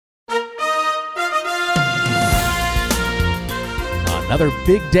Another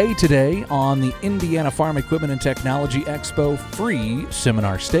big day today on the Indiana Farm Equipment and Technology Expo free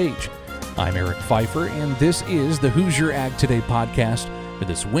seminar stage. I'm Eric Pfeiffer, and this is the Hoosier Ag Today podcast for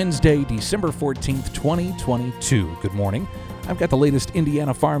this Wednesday, December 14th, 2022. Good morning. I've got the latest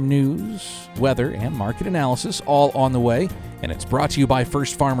Indiana farm news, weather, and market analysis all on the way, and it's brought to you by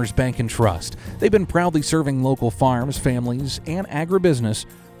First Farmers Bank and Trust. They've been proudly serving local farms, families, and agribusiness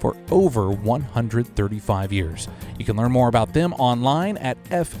for over 135 years. You can learn more about them online at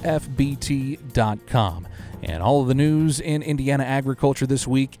ffbt.com. And all of the news in Indiana agriculture this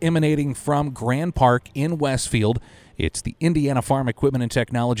week emanating from Grand Park in Westfield. It's the Indiana Farm Equipment and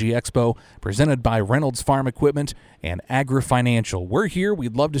Technology Expo presented by Reynolds Farm Equipment and Agri-Financial. We're here.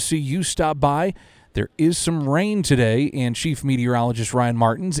 We'd love to see you stop by. There is some rain today in Chief Meteorologist Ryan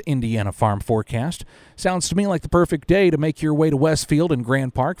Martin's Indiana Farm Forecast. Sounds to me like the perfect day to make your way to Westfield and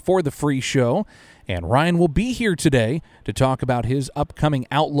Grand Park for the free show. And Ryan will be here today to talk about his upcoming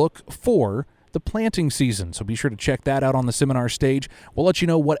outlook for the planting season. So be sure to check that out on the seminar stage. We'll let you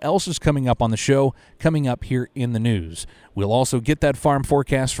know what else is coming up on the show, coming up here in the news. We'll also get that farm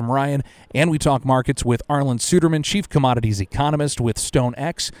forecast from Ryan, and we talk markets with Arlen Suderman, Chief Commodities Economist with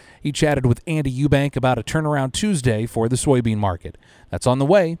StoneX. He chatted with Andy Eubank about a turnaround Tuesday for the soybean market. That's on the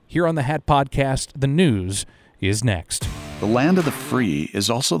way. Here on the Hat Podcast, the news is next. The land of the free is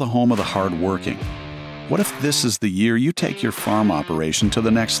also the home of the hardworking. What if this is the year you take your farm operation to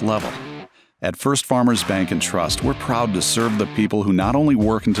the next level? At First Farmers Bank and Trust, we're proud to serve the people who not only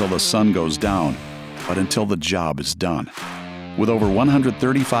work until the sun goes down, but until the job is done. With over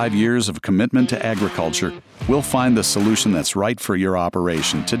 135 years of commitment to agriculture, we'll find the solution that's right for your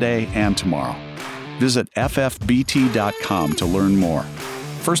operation today and tomorrow. Visit ffbt.com to learn more.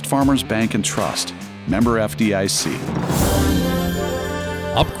 First Farmers Bank and Trust, member FDIC.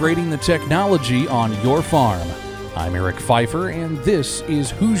 Upgrading the technology on your farm. I'm Eric Pfeiffer, and this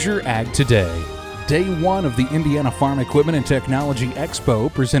is Hoosier Ag Today. Day one of the Indiana Farm Equipment and Technology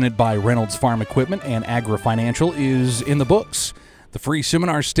Expo, presented by Reynolds Farm Equipment and Agri-Financial, is in the books. The free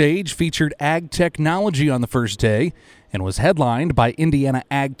seminar stage featured ag technology on the first day and was headlined by Indiana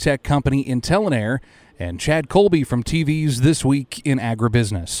ag tech company Intellinair and Chad Colby from TV's This Week in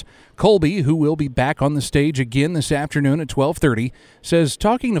Agribusiness. Colby, who will be back on the stage again this afternoon at 12:30, says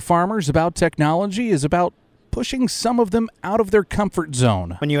talking to farmers about technology is about pushing some of them out of their comfort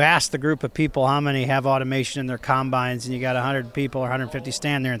zone. When you ask the group of people how many have automation in their combines and you got 100 people or 150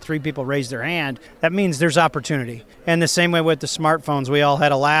 stand there and 3 people raise their hand, that means there's opportunity. And the same way with the smartphones, we all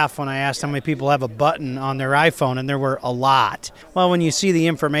had a laugh when I asked how many people have a button on their iPhone, and there were a lot. Well, when you see the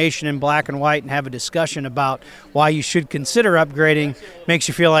information in black and white and have a discussion about why you should consider upgrading, makes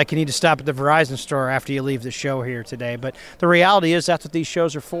you feel like you need to stop at the Verizon store after you leave the show here today. But the reality is that's what these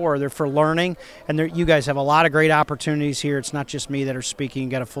shows are for. They're for learning, and you guys have a lot of great opportunities here. It's not just me that are speaking.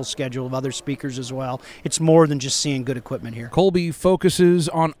 Got a full schedule of other speakers as well. It's more than just seeing good equipment here. Colby focuses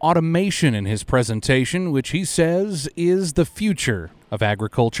on automation in his presentation, which he says is the future of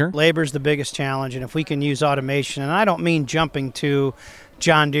agriculture. Labor's the biggest challenge, and if we can use automation, and I don't mean jumping to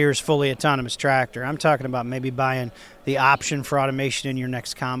John Deere's fully autonomous tractor. I'm talking about maybe buying the option for automation in your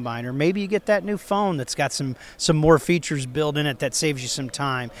next combine, or maybe you get that new phone that's got some more features built in it that saves you some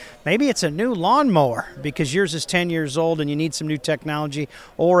time. Maybe it's a new lawnmower because yours is 10 years old and you need some new technology,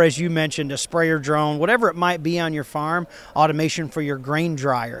 or as you mentioned, a sprayer drone, whatever it might be on your farm, automation for your grain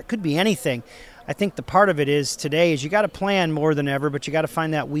dryer. It could be anything. I think the part of it is today is you got to plan more than ever, but you got to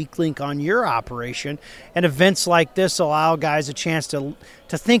find that weak link on your operation. And events like this allow guys a chance to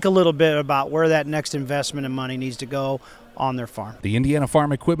think a little bit about where that next investment and money needs to go on their farm. The Indiana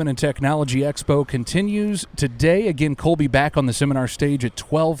Farm Equipment and Technology Expo continues today. Again, Colby back on the seminar stage at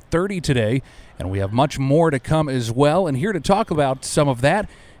 12:30 today, and we have much more to come as well. And here to talk about some of that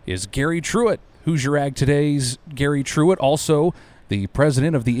is Gary Truitt, Hoosier Ag Today's Gary Truitt, also the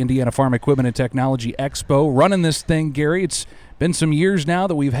president of the Indiana Farm Equipment and Technology Expo, running this thing. Gary, it's been some years now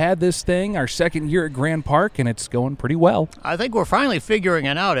that we've had this thing, our second year at Grand Park, and it's going pretty well. I think we're finally figuring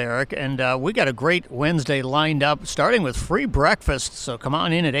it out, Eric, and we got a great Wednesday lined up, starting with free breakfast. So come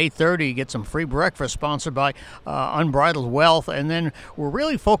on in at 8:30, get some free breakfast sponsored by Unbridled Wealth, and then we're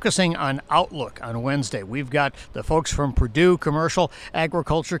really focusing on Outlook on Wednesday. We've got the folks from Purdue Commercial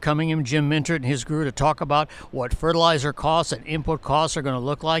Agriculture coming in, Jim Mintert and his crew, to talk about what fertilizer costs and input costs are going to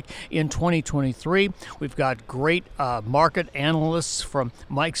look like in 2023. We've got great market and analysts from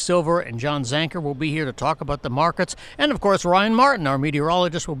Mike Silver and John Zanker will be here to talk about the markets. And, of course, Ryan Martin, our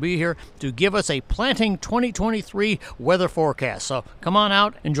meteorologist, will be here to give us a planting 2023 weather forecast. So come on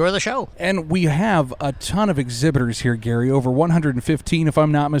out, enjoy the show. And we have a ton of exhibitors here, Gary, over 115 if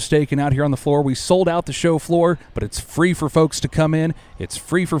I'm not mistaken out here on the floor. We sold out the show floor, but it's free for folks to come in. It's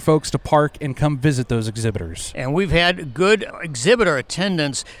free for folks to park and come visit those exhibitors. And we've had good exhibitor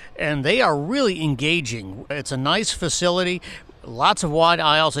attendance, and they are really engaging. It's a nice facility. Lots of wide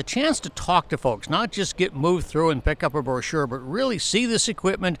aisles, a chance to talk to folks, not just get moved through and pick up a brochure, but really see this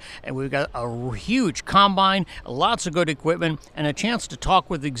equipment. And we've got a huge combine, lots of good equipment, and a chance to talk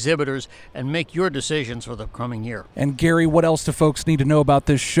with exhibitors and make your decisions for the coming year. And Gary, what else do folks need to know about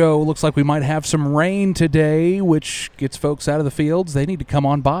this show? Looks like we might have some rain today, which gets folks out of the fields. They need to come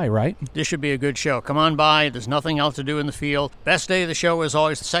on by, right? This should be a good show. Come on by. There's nothing else to do in the field. Best day of the show is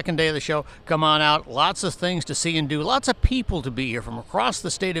always the second day of the show. Come on out. Lots of things to see and do. Lots of people to be here from across the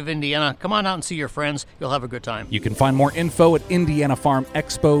state of Indiana. Come on out and see your friends. You'll have a good time. You can find more info at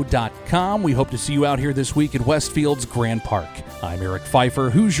IndianaFarmExpo.com. We hope to see you out here this week at Westfield's Grand Park. I'm Eric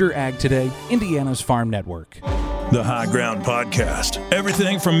Pfeiffer. Who's Your Ag Today? Indiana's Farm Network. The High Ground Podcast.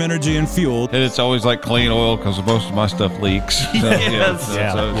 Everything from energy and fuel. And it's always like clean oil because most of my stuff leaks. So,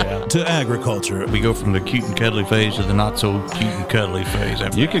 yeah. To agriculture. We go from the cute and cuddly phase to the not so cute and cuddly phase.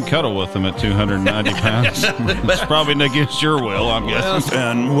 You can cuddle with them at 290 pounds. It's probably against your will, I'm guessing.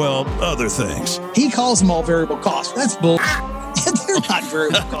 And, well, other things. He calls them all variable costs. That's bull. They're not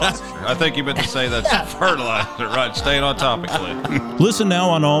variable costs. I think you meant to say that's fertilizer, right? Staying on topic, Clint. Listen now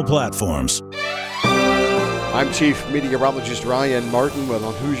on all platforms. I'm Chief Meteorologist Ryan Martin with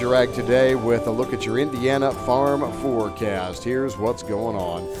on Who's Your Ag Today with a look at your Indiana farm forecast. Here's what's going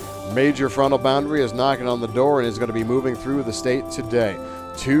on. Major frontal boundary is knocking on the door and is going to be moving through the state today.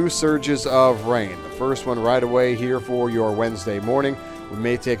 2 surges of rain. The first one right away here for your Wednesday morning. We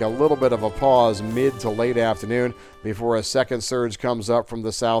may take a little bit of a pause mid to late afternoon before a second surge comes up from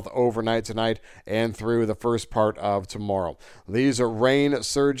the south overnight tonight and through the first part of tomorrow. These rain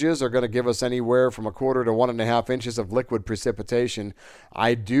surges are going to give us anywhere from 1/4 to 1.5 inches of liquid precipitation.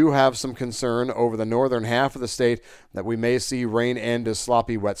 I do have some concern over the northern half of the state that we may see rain end as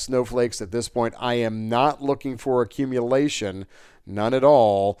sloppy wet snowflakes. At this point, I am not looking for accumulation. None at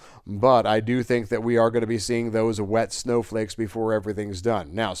all, but I do think that we are going to be seeing those wet snowflakes before everything's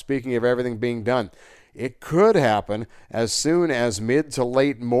done. Now, speaking of everything being done, it could happen as soon as mid to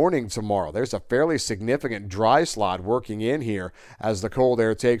late morning tomorrow. There's a fairly significant dry slot working in here as the cold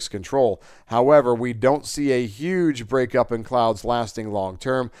air takes control. However, we don't see a huge breakup in clouds lasting long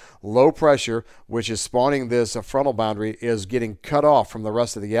term. Low pressure, which is spawning this frontal boundary, is getting cut off from the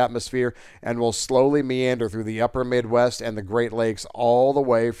rest of the atmosphere and will slowly meander through the upper Midwest and the Great Lakes all the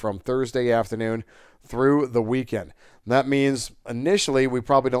way from Thursday afternoon through the weekend. That means initially we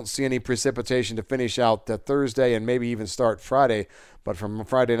probably don't see any precipitation to finish out Thursday and maybe even start Friday. But from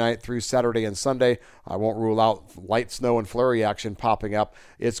Friday night through Saturday and Sunday, I won't rule out light snow and flurry action popping up.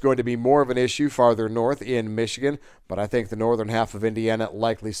 It's going to be more of an issue farther north in Michigan, but I think the northern half of Indiana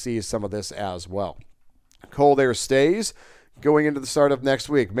likely sees some of this as well. Cold air stays going into the start of next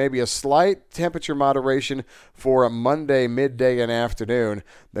week. Maybe a slight temperature moderation for a Monday midday and afternoon.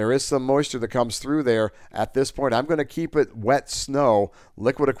 There is some moisture that comes through there. At this point, I'm going to keep it wet snow.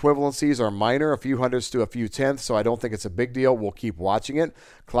 Liquid equivalencies are minor, a few hundredths to a few tenths, so I don't think it's a big deal. We'll keep watching it.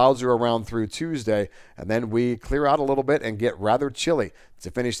 Clouds are around through Tuesday, and then we clear out a little bit and get rather chilly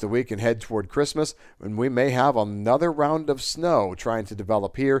to finish the week and head toward Christmas, when we may have another round of snow trying to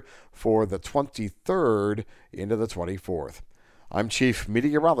develop here for the 23rd into the 24th. I'm Chief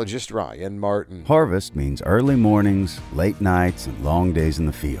Meteorologist Ryan Martin. Harvest means early mornings, late nights, and long days in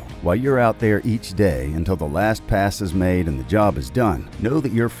the field. While you're out there each day until the last pass is made and the job is done, know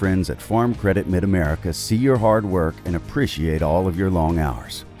that your friends at Farm Credit Mid-America see your hard work and appreciate all of your long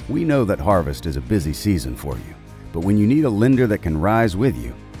hours. We know that harvest is a busy season for you, but when you need a lender that can rise with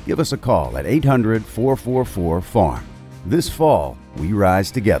you, give us a call at 800-444-FARM. This fall, we rise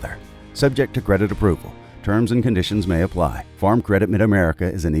together. Subject to credit approval. Terms and conditions may apply. Farm Credit Mid-America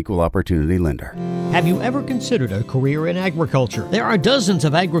is an equal opportunity lender. Have you ever considered a career in agriculture? There are dozens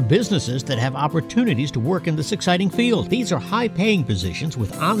of agribusinesses that have opportunities to work in this exciting field. These are high-paying positions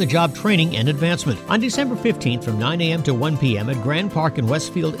with on-the-job training and advancement. On December 15th from 9 a.m. to 1 p.m. at Grand Park in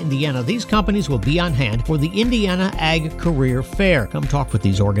Westfield, Indiana, these companies will be on hand for the Indiana Ag Career Fair. Come talk with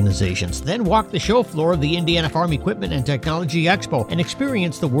these organizations. Then walk the show floor of the Indiana Farm Equipment and Technology Expo and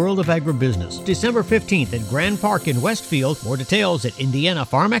experience the world of agribusiness. December 15th at Grand Park in Westfield. More details at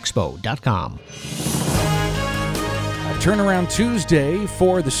IndianaFarmExpo.com. A turnaround Tuesday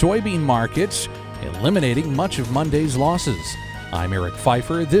for the soybean markets. It eliminating much of Monday's losses. I'm Eric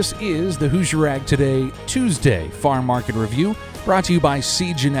Pfeiffer. This is the Hoosier Ag Today Tuesday Farm Market Review, brought to you by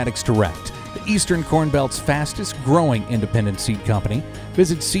Seed Genetics Direct, the Eastern Corn Belt's fastest growing independent seed company.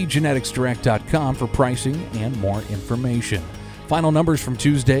 Visit seedgeneticsdirect.com for pricing and more information. Final numbers from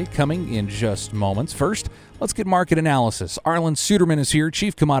Tuesday coming in just moments. First, let's get market analysis. Arlen Suderman is here,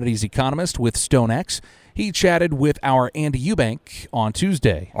 Chief Commodities Economist with StoneX. He chatted with our Andy Eubank on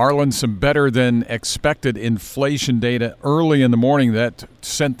Tuesday. Arlen, some better than expected inflation data early in the morning that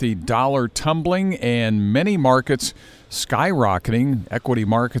sent the dollar tumbling and many markets skyrocketing, equity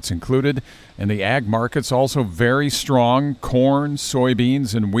markets included, and the ag markets also very strong, corn,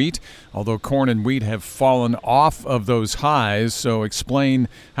 soybeans, and wheat, although corn and wheat have fallen off of those highs. So explain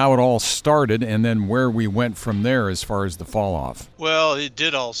how it all started and then where we went from there as far as the fall off. Well, it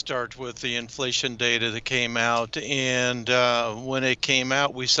did all start with the inflation data that came out, and when it came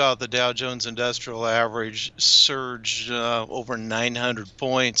out, we saw the Dow Jones Industrial Average surge over 900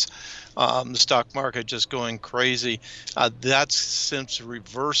 points. The stock market just going crazy. That's since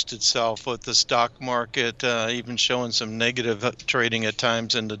reversed itself with the stock market even showing some negative trading at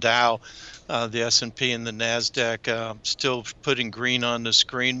times in the Dow. The S&P and the NASDAQ still putting green on the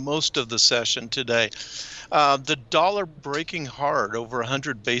screen most of the session today. The dollar breaking hard over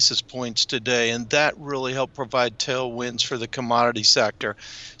 100 basis points today, and that really helped provide tailwinds for the commodity sector.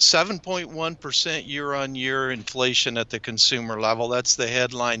 7.1% year-on-year inflation at the consumer level. That's the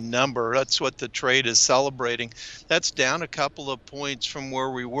headline number. That's what the trade is celebrating. That's down a couple of points from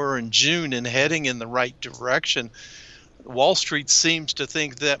where we were in June and heading in the right direction. Wall Street seems to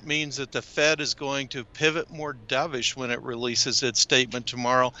think that means that the Fed is going to pivot more dovish when it releases its statement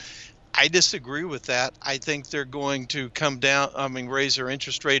tomorrow. I disagree with that. I think they're going to raise their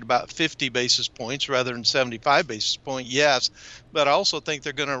interest rate about 50 basis points rather than 75 basis points, yes. But I also think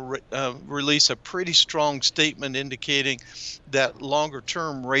they're going to release a pretty strong statement indicating that longer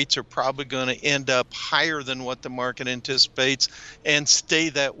term rates are probably going to end up higher than what the market anticipates and stay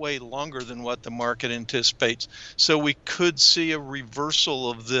that way longer than what the market anticipates. So we could see a reversal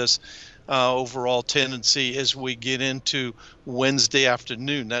of this overall tendency as we get into Wednesday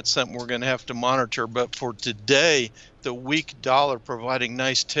afternoon. That's something we're going to have to monitor. But for today, the weak dollar providing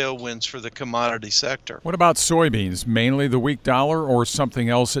nice tailwinds for the commodity sector. What about soybeans? Mainly the weak dollar or something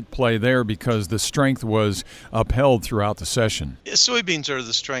else at play there because the strength was upheld throughout the session? Soybeans are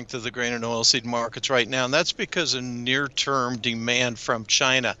the strength of the grain and oilseed markets right now, and that's because of near-term demand from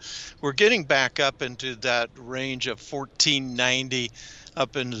China. We're getting back up into that range of $14.90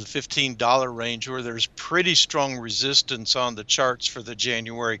 up into the $15 range where there's pretty strong resistance on the charts for the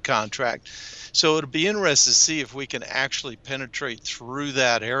January contract. So it'll be interesting to see if we can actually penetrate through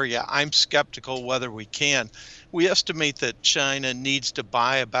that area. I'm skeptical whether we can. We estimate that China needs to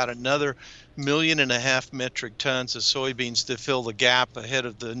buy about another 1.5 million metric tons of soybeans to fill the gap ahead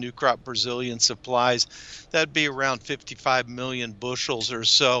of the new crop Brazilian supplies. That'd be around 55 million bushels or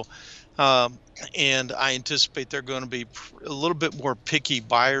so. And I anticipate they're going to be a little bit more picky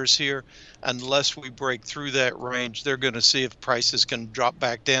buyers here. Unless we break through that range, they're going to see if prices can drop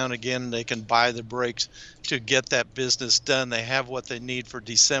back down again and they can buy the breaks to get that business done. They have what they need for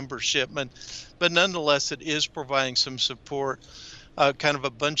December shipment. But nonetheless, it is providing some support, kind of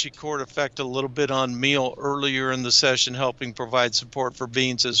a bungee cord effect a little bit on meal earlier in the session, helping provide support for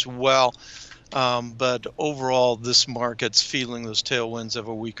beans as well. But overall, this market's feeling those tailwinds of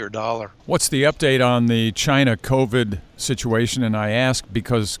a weaker dollar. What's the update on the China COVID situation? And I ask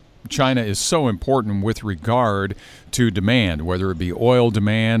because China is so important with regard to demand, whether it be oil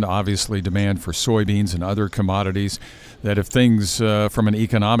demand, obviously demand for soybeans and other commodities, that if things from an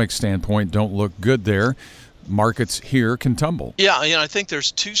economic standpoint don't look good there, markets here can tumble. Yeah, I think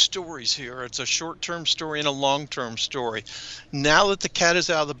there's two stories here. It's a short-term story and a long-term story. Now that the cat is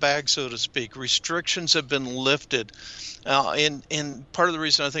out of the bag, so to speak, restrictions have been lifted. And part of the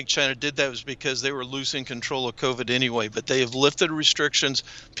reason I think China did that was because they were losing control of COVID anyway. But they have lifted restrictions.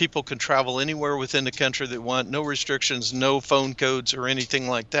 People can travel anywhere within the country they want. No restrictions, no phone codes or anything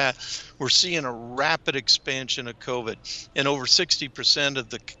like that. We're seeing a rapid expansion of COVID. And over 60% of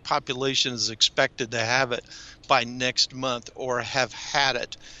the population is expected to have it by next month or have had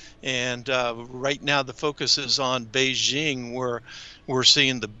it. And right now the focus is on Beijing, where we're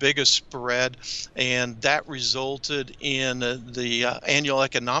seeing the biggest spread, and that resulted in the annual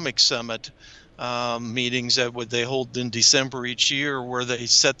economic summit meetings that they hold in December each year, where they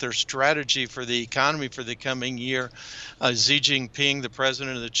set their strategy for the economy for the coming year. Xi Jinping, the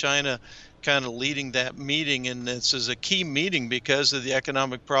president of China, kind of leading that meeting, and this is a key meeting because of the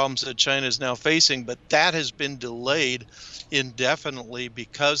economic problems that China is now facing, but that has been delayed indefinitely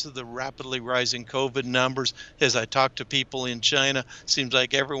because of the rapidly rising COVID numbers. As I talk to people in China, seems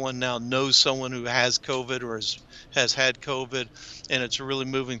like everyone now knows someone who has COVID or has had COVID, and it's really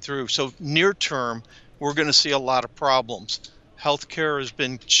moving through. So near term, we're going to see a lot of problems. Healthcare has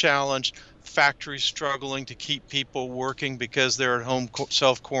been challenged. Factories struggling to keep people working because they're at home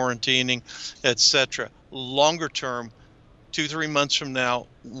self-quarantining, etc. Longer term, 2-3 months from now,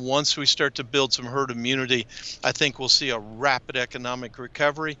 once we start to build some herd immunity, I think we'll see a rapid economic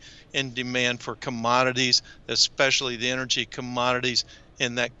recovery and demand for commodities, especially the energy commodities,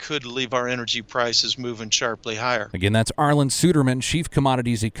 and that could leave our energy prices moving sharply higher. Again, that's Arlan Suderman, Chief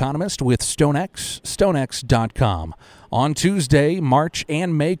Commodities Economist with StoneX, StoneX.com. On Tuesday, March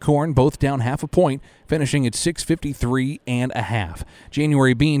and May corn both down 0.5 point, finishing at 653.5.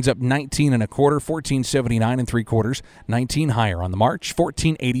 January beans up 19 1/4, 1479 3/4, 19 higher on the March,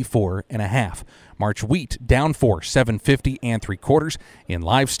 1484.5. March wheat down 4, 750 3/4. In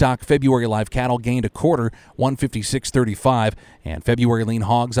livestock, February live cattle gained 1/4, 156.35, and February lean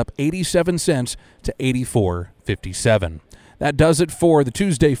hogs up 87 cents to 84.57. That does it for the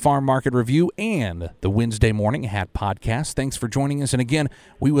Tuesday Farm Market Review and the Wednesday Morning Hat Podcast. Thanks for joining us. And again,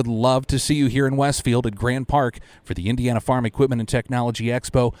 we would love to see you here in Westfield at Grand Park for the Indiana Farm Equipment and Technology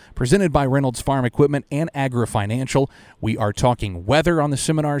Expo, presented by Reynolds Farm Equipment and Agri Financial. We are talking weather on the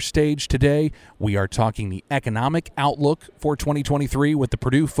seminar stage today. We are talking the economic outlook for 2023 with the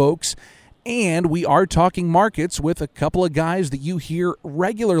Purdue folks. And we are talking markets with a couple of guys that you hear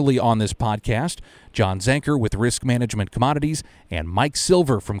regularly on this podcast, John Zanker with Risk Management Commodities and Mike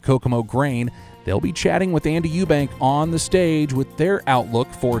Silver from Kokomo Grain. They'll be chatting with Andy Eubank on the stage with their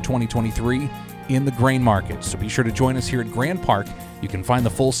outlook for 2023 in the grain market. So be sure to join us here at Grand Park. You can find the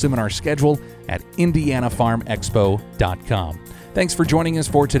full seminar schedule at indianafarmexpo.com. Thanks for joining us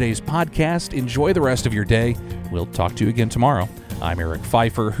for today's podcast. Enjoy the rest of your day. We'll talk to you again tomorrow. I'm Eric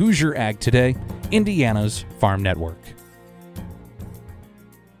Pfeiffer, Hoosier Ag Today, Indiana's Farm Network.